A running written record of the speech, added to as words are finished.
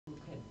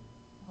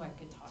who I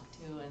could talk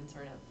to and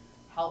sort of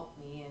help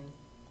me and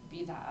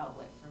be that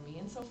outlet for me.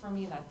 And so for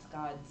me, that's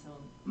God.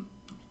 So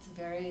it's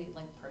very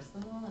like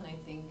personal, and I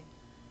think,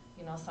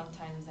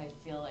 sometimes I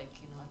feel like,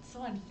 it's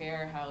so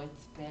unfair how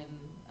it's been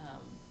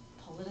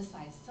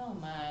politicized so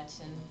much,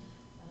 and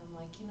I'm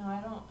like,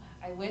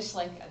 I wish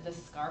like the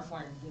scarf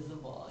weren't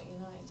visible,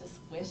 I just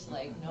wish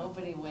like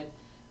nobody would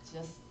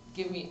just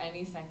give me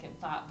any second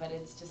thought, but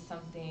it's just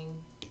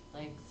something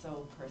like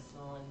so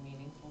personal and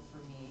meaningful for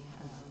me,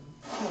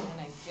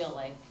 and I feel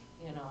like,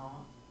 I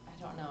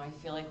don't know, I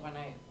feel like when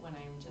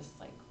I'm just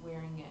like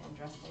wearing it and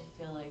dressed,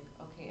 I feel like,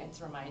 okay,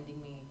 it's reminding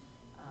me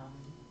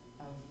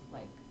of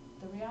like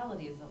the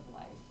realities of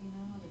life,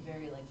 the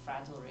very like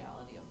fragile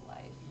reality of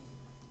life.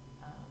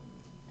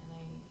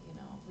 And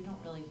we don't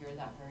really hear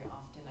that very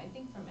often. I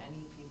think from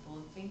any people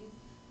of faith,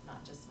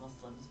 not just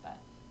Muslims, but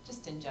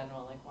just in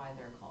general, like why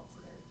they're called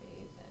to their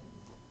faith. And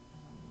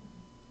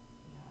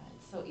yeah,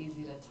 it's so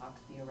easy to talk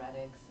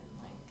theoretics and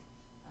like,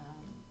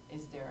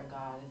 is there a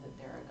God? Isn't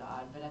there a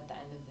God? But at the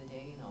end of the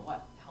day,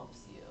 what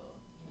helps you,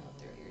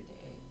 through your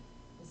day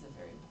is a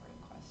very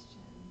important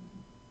question.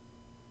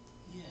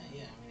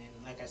 Yeah. I mean,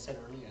 like I said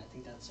earlier, I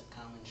think that's a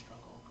common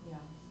struggle. Yeah.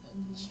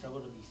 The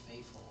struggle to be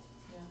faithful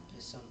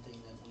is something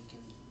that we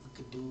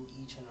could do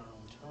each in our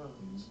own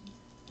terms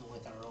and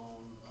with our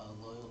own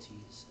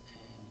loyalties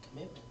and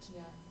commitments.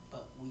 Yeah.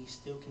 But we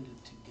still can do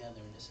it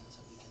together in the sense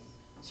that we can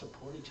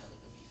support each other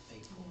to be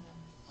faithful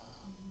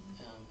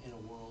in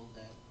a world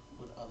that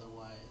would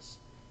otherwise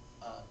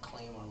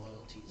claim our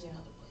loyalties in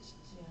other places.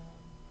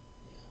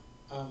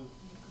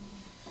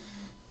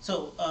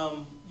 So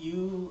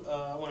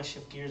I want to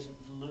shift gears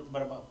a little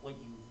bit about what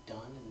you've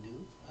done and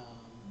do.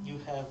 You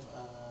have,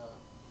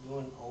 you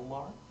and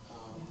Omar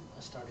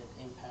started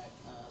Impact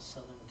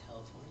Southern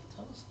California.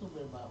 Tell us a little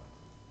bit about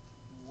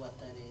what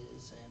that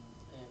is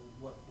and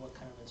what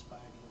kind of inspired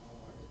you and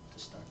Omar to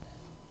start that.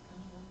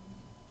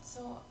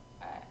 So,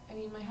 I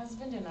mean, my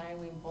husband and I,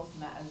 we both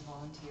met as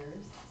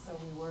volunteers. So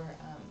we were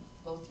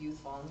both youth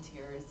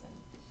volunteers, and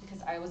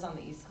because I was on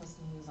the East Coast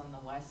and he was on the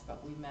West,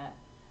 but we met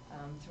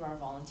through our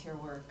volunteer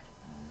work.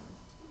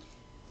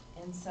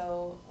 And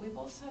so we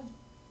both have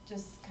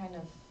just kind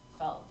of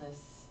felt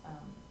this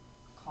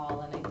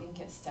call, and I think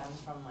it stems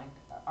from like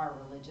our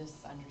religious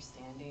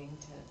understanding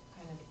to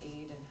kind of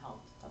aid and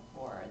help the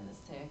poor and the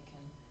sick.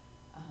 And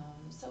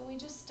so we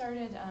just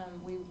started,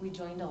 we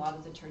joined a lot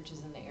of the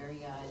churches in the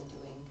area and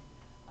doing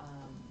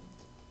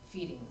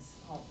feedings,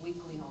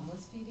 weekly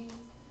homeless feedings.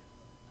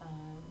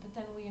 But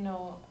then we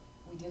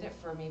did it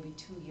for maybe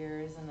 2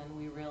 years, and then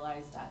we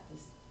realized that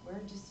we're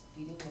just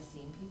feeding the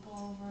same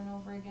people over and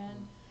over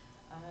again.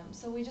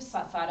 So we just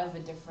thought of a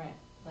different,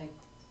 like,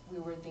 we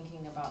were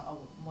thinking about a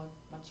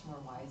much more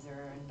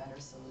wiser and better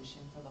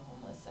solution for the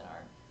homeless in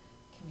our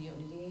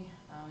community.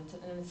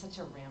 And it's such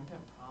a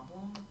rampant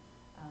problem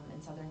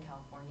in Southern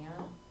California,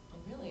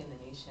 and really in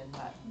the nation.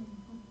 But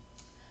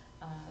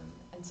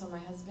and so my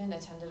husband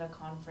attended a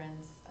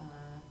conference,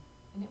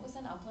 and it was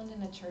in Upland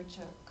in a church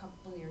a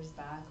couple of years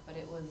back, but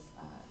it was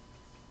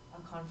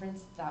a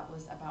conference that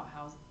was about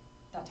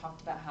that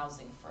talked about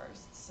housing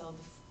first. So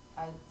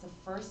the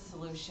first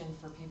solution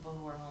for people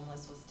who are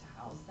homeless was to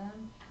house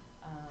them.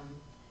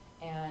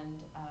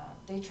 And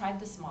they tried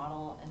this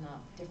model in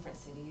different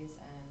cities,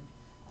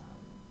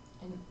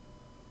 and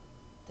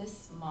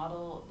this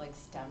model like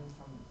stemmed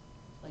from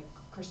like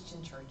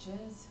Christian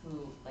churches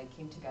who like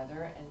came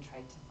together and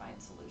tried to find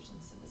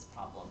solutions to this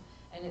problem.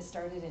 And it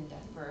started in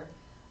Denver.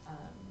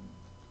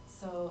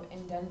 So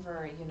in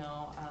Denver,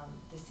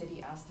 the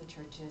city asked the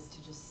churches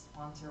to just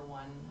sponsor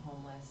one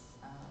homeless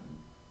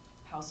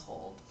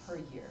household per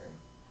year,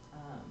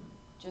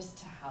 just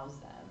to house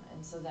them.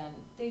 And so then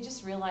they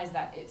just realized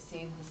that it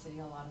saved the city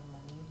a lot of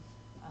money.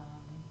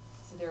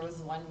 So there was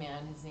one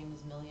man, his name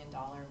is $1 Million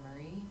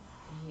Murray,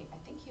 and I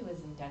think he was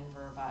in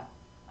Denver, but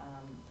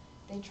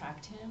they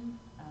tracked him,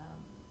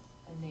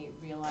 and they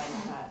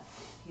realized that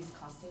he's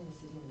costing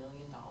the city $1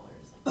 million,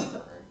 like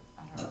for,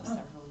 I don't know,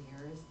 several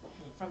years,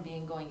 from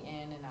going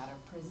in and out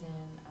of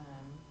prison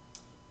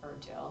or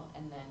jail,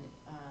 and then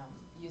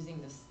using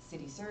the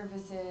city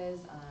services,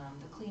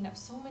 the cleanup,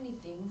 so many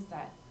things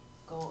that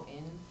go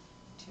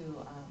into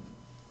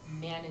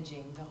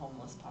managing the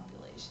homeless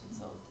population.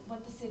 So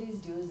what the cities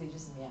do is they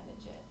just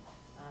manage it.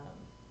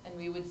 And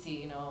we would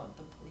see,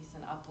 the police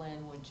in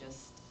Upland would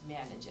just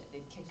manage it.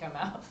 They'd kick them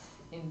out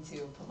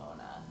into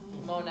Pomona.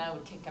 Pomona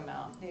would kick them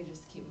out. They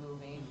just keep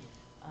moving.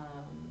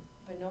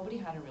 But nobody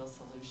had a real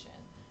solution.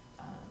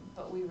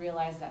 But we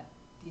realized that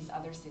these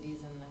other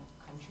cities in the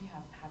country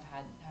have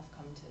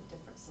come to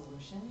different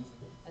solutions.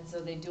 And so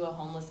they do a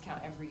homeless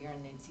count every year,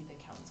 and they'd see the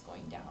counts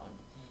going down.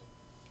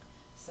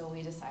 So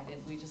we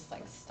decided we just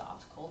like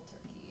stopped cold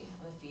turkey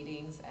the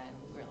feedings, and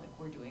we were like,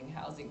 we're doing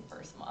housing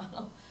first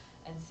model.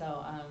 And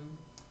so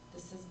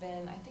this has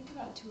been, I think,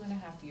 about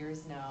 2.5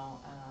 years now,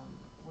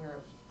 where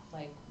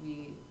like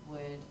we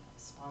would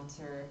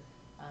sponsor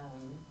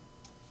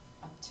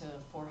up to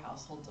 4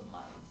 households a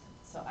month.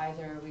 So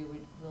either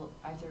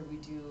we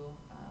do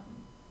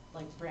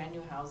like brand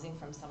new housing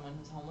from someone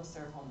who's homeless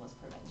or homeless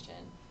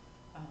prevention.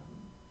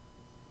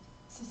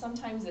 So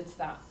sometimes it's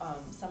that,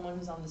 someone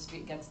who's on the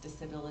street gets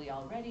disability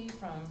already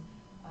from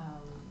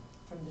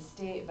the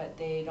state, but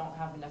they don't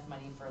have enough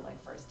money for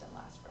like first and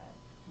last rent,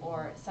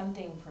 or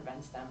something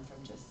prevents them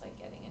from just like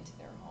getting into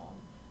their home.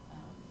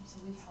 So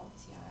we've helped,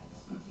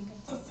 I think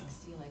up to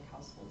 60 like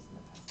households in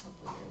the past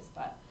couple of years,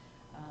 but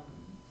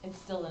it's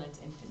still in its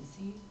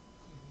infancy,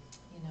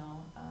 you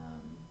know.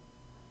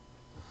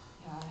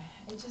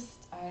 Yeah, it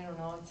just, I don't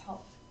know,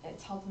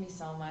 it's helped me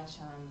so much.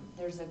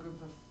 There's a group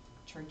of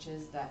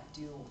churches that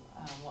do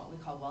what we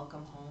call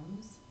welcome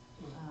homes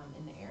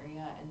in the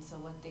area, and so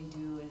what they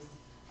do is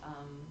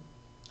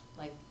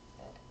like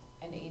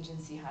an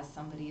agency has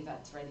somebody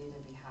that's ready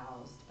to be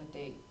housed, but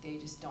they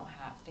just don't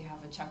have, they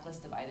have a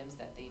checklist of items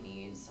that they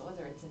need, so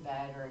whether it's a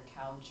bed or a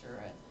couch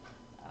or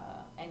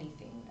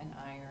anything, an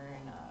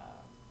iron,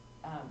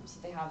 so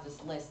they have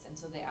this list, and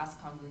so they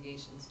ask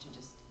congregations to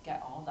just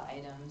get all the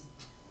items,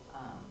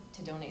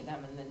 to donate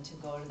them, and then to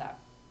go to that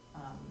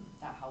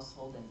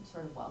household and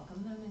sort of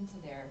welcome them into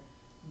their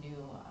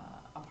new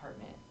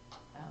apartment.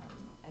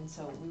 And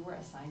so we were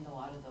assigned a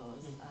lot of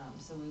those,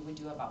 so we would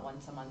do about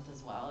once a month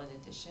as well in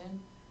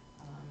addition.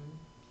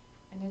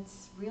 And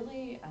it's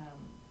really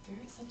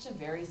such a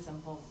very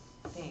simple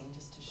thing,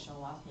 just to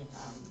show up,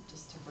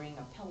 just to bring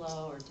a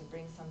pillow or to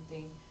bring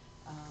something,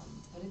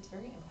 but it's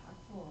very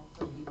impactful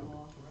for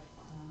people.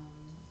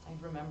 I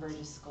remember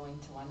just going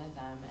to one of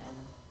them, and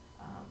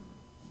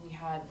we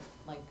had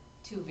like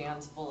 2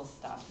 vans full of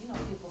stuff, you know,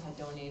 people had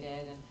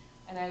donated,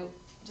 and I,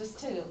 just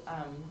to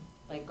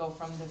like go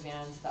from the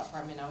van to the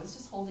apartment, I was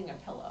just holding a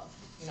pillow,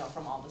 you know,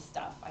 from all the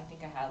stuff. I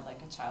think I had like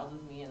a child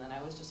with me, and then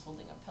I was just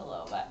holding a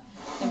pillow, but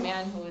the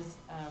man who was,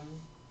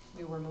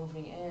 we were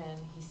moving in,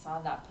 he saw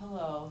that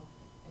pillow,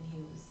 and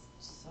he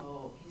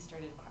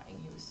started crying.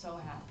 He was so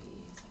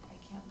happy. He's like, I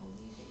can't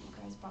believe it, you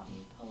guys brought me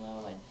a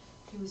pillow, and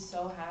he was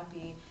so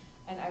happy.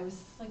 And I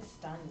was like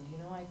stunned, you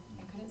know, I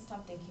couldn't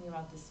stop thinking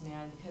about this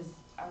man, because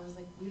I was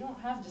like, we don't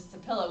have just a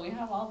pillow, we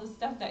have all the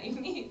stuff that you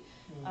need.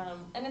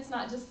 And it's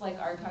not just like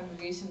our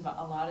congregation, but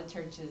a lot of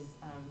churches,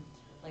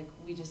 like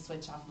we just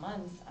switch off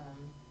months.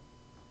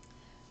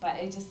 But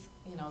it just,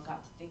 you know,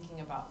 got to thinking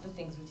about the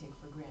things we take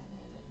for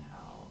granted, and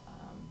how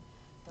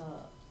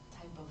the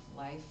type of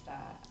life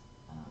that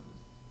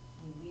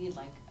we lead,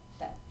 like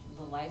that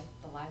the lives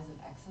of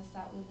excess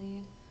that we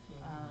lead.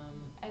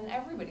 And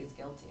everybody's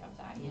guilty of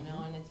that, you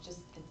know, and it's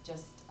just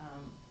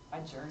a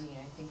journey,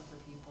 I think, for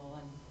people,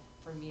 and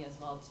for me as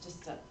well. It's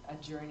just a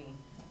journey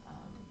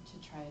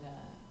to try to,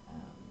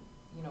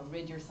 you know,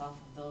 rid yourself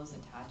of those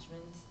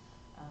attachments.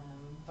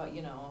 But,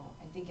 you know,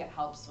 I think it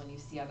helps when you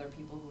see other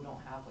people who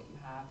don't have what you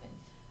have,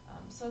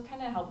 and so it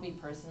kind of helped me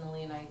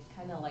personally, and I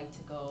kind of like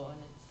to go,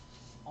 and it's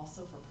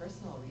also for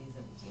personal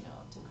reasons, you know,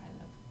 to kind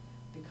of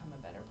become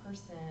a better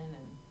person.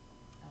 And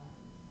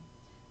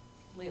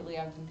lately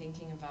I've been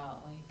thinking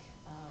about like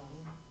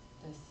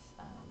this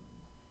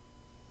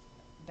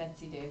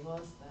Betsy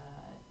DeVos,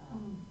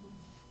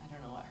 I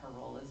don't know what her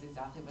role is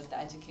exactly, but the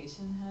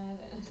education head.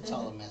 It's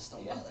all a mess,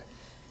 don't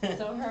bother.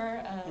 So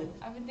her,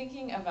 I've been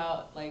thinking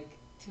about like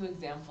 2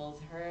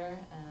 examples. Her,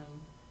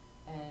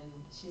 and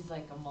she's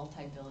like a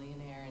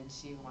multi-billionaire, and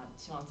she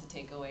wants to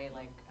take away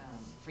like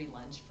free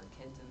lunch for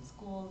kids in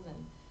schools,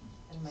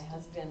 and my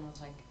husband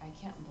was like, I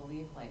can't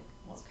believe like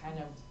what kind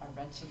of a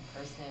wretched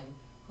person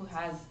who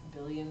has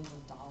billions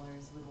of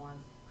dollars would want.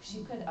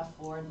 She could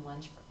afford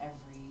lunch for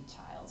every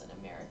child in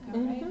America,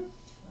 right?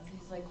 So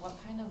he's like, what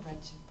kind of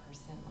wretched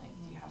person like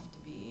do you have to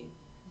be?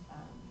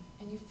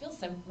 And you feel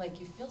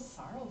you feel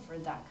sorrow for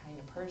that kind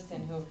of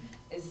person who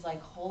is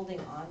like holding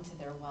on to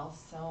their wealth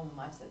so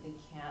much that they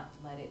can't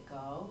let it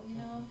go, you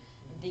know,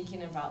 and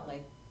thinking about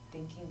like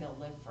thinking they'll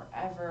live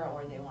forever,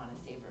 or they want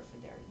to save it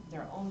for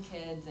their own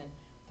kids, and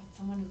but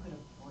someone who could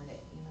afford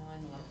it, you know,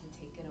 and want to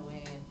take it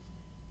away. And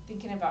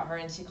thinking about her,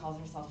 and she calls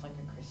herself like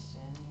a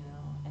Christian, you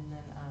know, and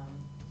then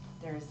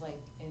there's like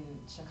in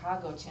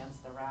Chicago, Chance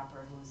the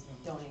Rapper, who's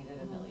donated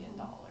 $1 million.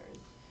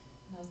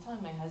 And I was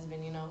telling my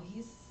husband, you know,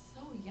 he's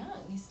so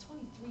young, he's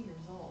 23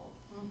 years old.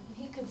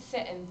 He could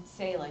sit and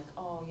say like,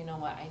 oh, you know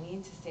what, I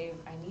need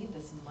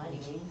this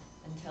money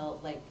until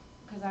like,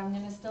 because I'm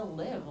gonna still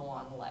live a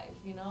long life,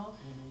 you know,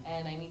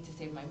 and I need to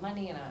save my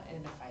money, and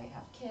if I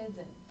have kids,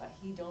 but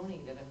he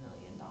donated $1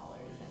 million,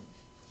 and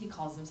he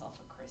calls himself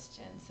a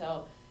Christian.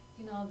 So,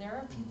 you know, there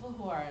are people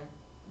who are,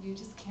 you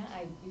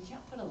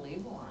can't put a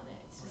label on it.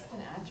 It's just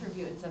an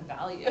attribute. It's a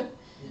value.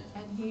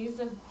 And he's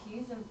a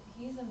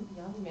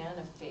young man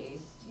of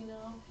faith, you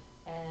know,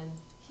 and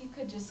he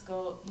could just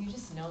go. You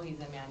just know he's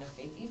a man of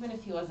faith, even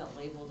if he wasn't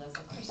labeled as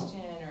a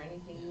Christian or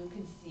anything. You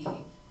could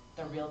see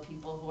the real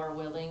people who are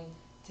willing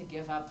to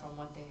give up from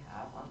what they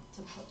have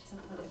to put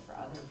it for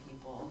other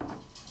people.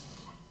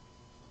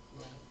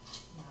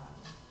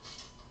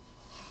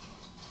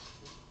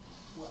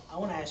 Well, I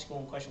want to ask you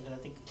one question, because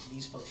I think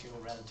these folks here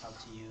would rather talk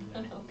to you,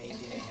 and maybe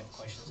they may have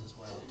questions as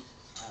well.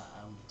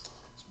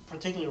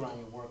 Particularly around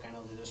your work, I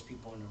know that there's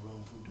people in the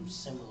room who do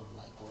similar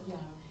like work,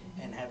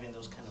 and having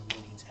those kind of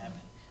meetings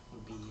happen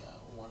would be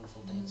a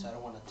wonderful thing. So I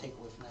don't want to take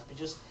away from that, but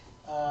just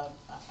I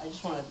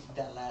just wanted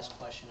that last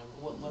question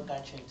of what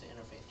got you into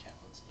interfaith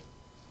chaplaincy?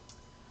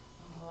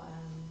 Oh,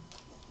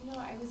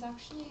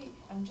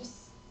 I'm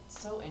just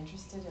so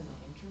interested in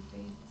the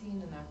interfaith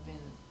scene,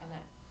 and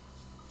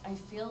I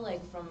feel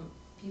like from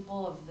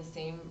people of the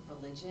same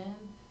religion,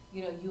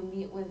 you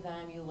meet with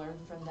them, you learn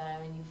from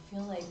them, and you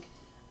feel like,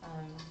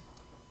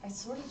 I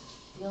sort of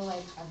feel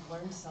like I've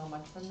learned so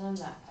much from them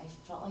that I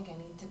felt like I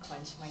need to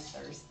quench my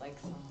thirst, like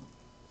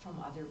from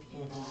other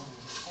people.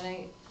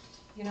 And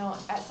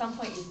at some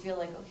point you feel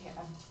like, okay,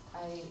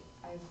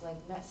 I've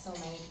like met so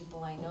many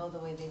people, I know the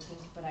way they think,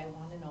 but I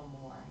wanna know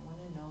more. I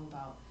wanna know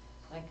about,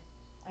 like,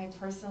 I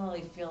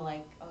personally feel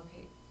like,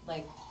 okay,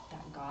 like,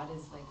 that God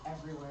is like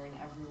everywhere and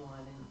everyone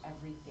and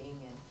everything,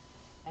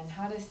 and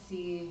how to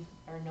see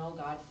or know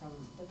God from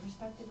the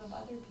perspective of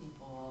other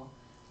people,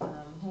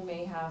 who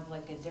may have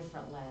like a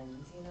different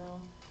lens,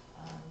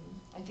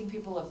 I think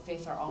people of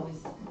faith are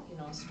always,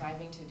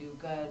 striving to do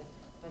good,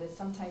 but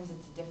sometimes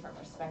it's a different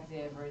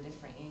perspective or a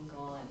different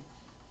angle, and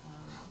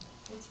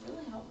it's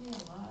really helped me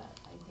a lot,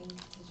 I think,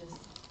 to just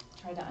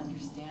try to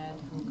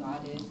understand who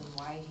God is and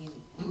why we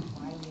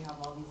have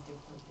all these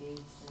different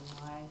faiths, and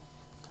why.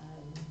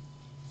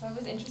 So I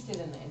was interested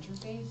in the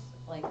interfaith,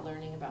 like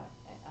learning about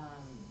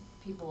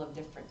people of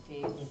different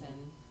faiths,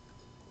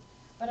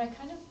 but I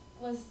kind of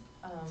was,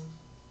 I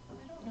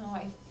don't know,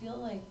 I feel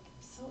like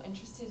so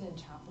interested in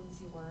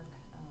chaplaincy work,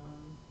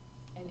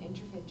 and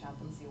interfaith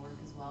chaplaincy work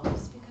as well,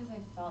 just because I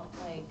felt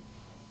like,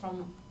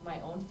 from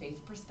my own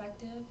faith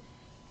perspective,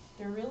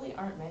 there really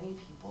aren't many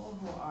people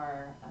who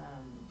are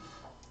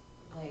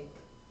like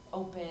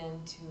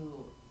open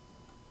to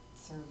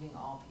serving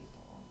all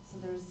people. So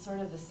there's sort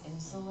of this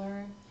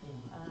insular,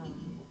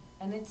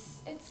 and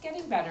it's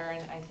getting better,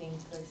 and I think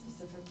like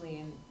specifically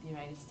in the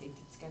United States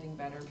it's getting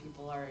better.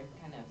 People are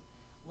kind of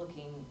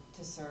looking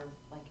to serve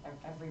like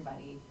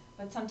everybody,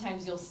 but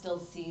sometimes you'll still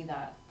see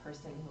that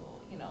person who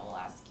will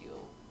ask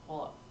you,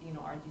 well,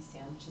 are these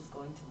sandwiches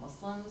going to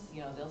Muslims?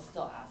 They'll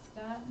still ask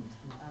that,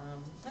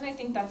 and I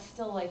think that's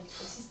still like,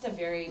 it's just a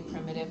very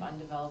primitive,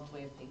 undeveloped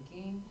way of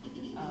thinking,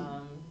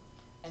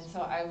 and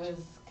so I was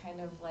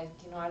kind of like,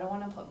 I don't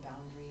want to put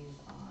boundaries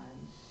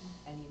on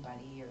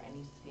anybody or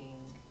anything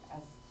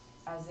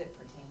as it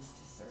pertains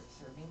to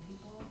serving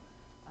people,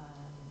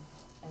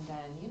 and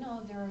then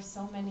there are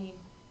so many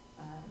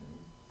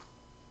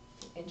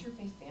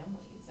interfaith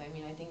families. I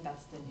mean, I think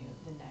that's the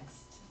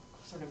next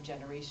sort of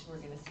generation. We're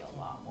going to see a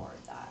lot more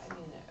of that. I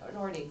mean, it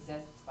already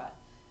exists, but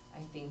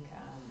I think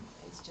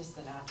it's just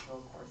the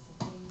natural course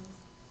of things.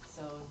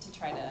 So to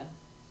try to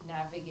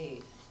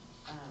navigate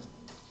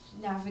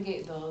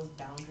those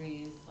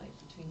boundaries, like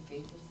between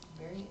faith, is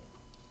very,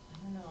 I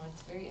don't know,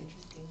 it's very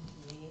interesting to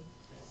me.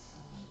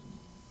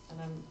 And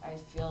I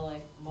feel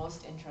like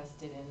most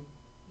interested in,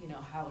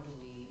 how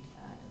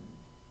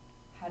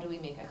do we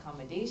make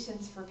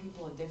accommodations for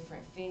people of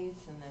different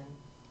faiths,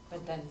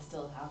 but then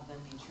still have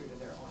them be true to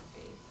their own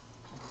faith.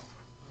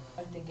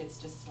 I think it's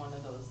just one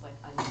of those like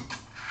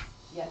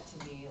yet to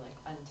be like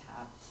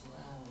untapped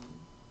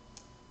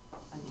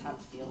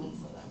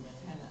fields, so I'm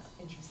kind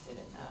of interested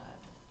in that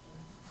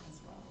as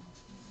well.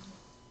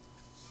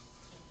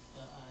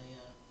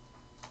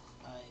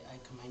 I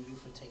commend you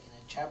for taking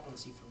it.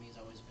 Chaplaincy for me has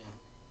always been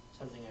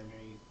something I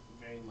very,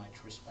 very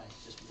much respect,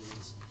 just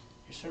because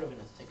you're sort of in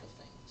the thick of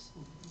things,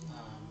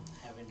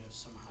 having to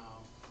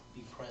somehow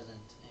be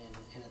present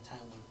in a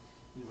time when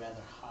we'd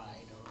rather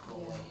hide or go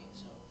away.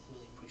 So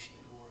really appreciate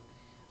your work.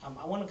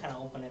 I want to kind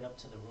of open it up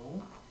to the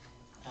room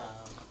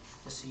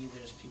to see if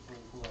there's people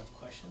who have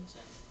questions.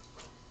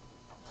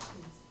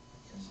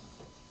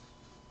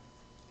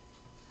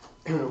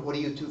 What do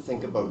you two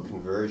think about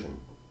conversion?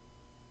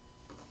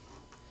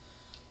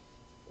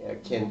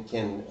 Can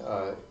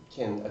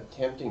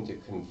attempting to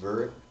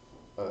convert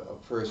a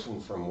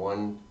person from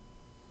one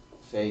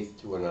faith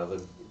to another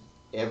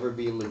ever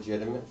be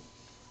legitimate?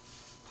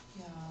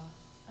 Yeah,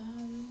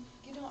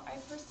 I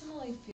personally feel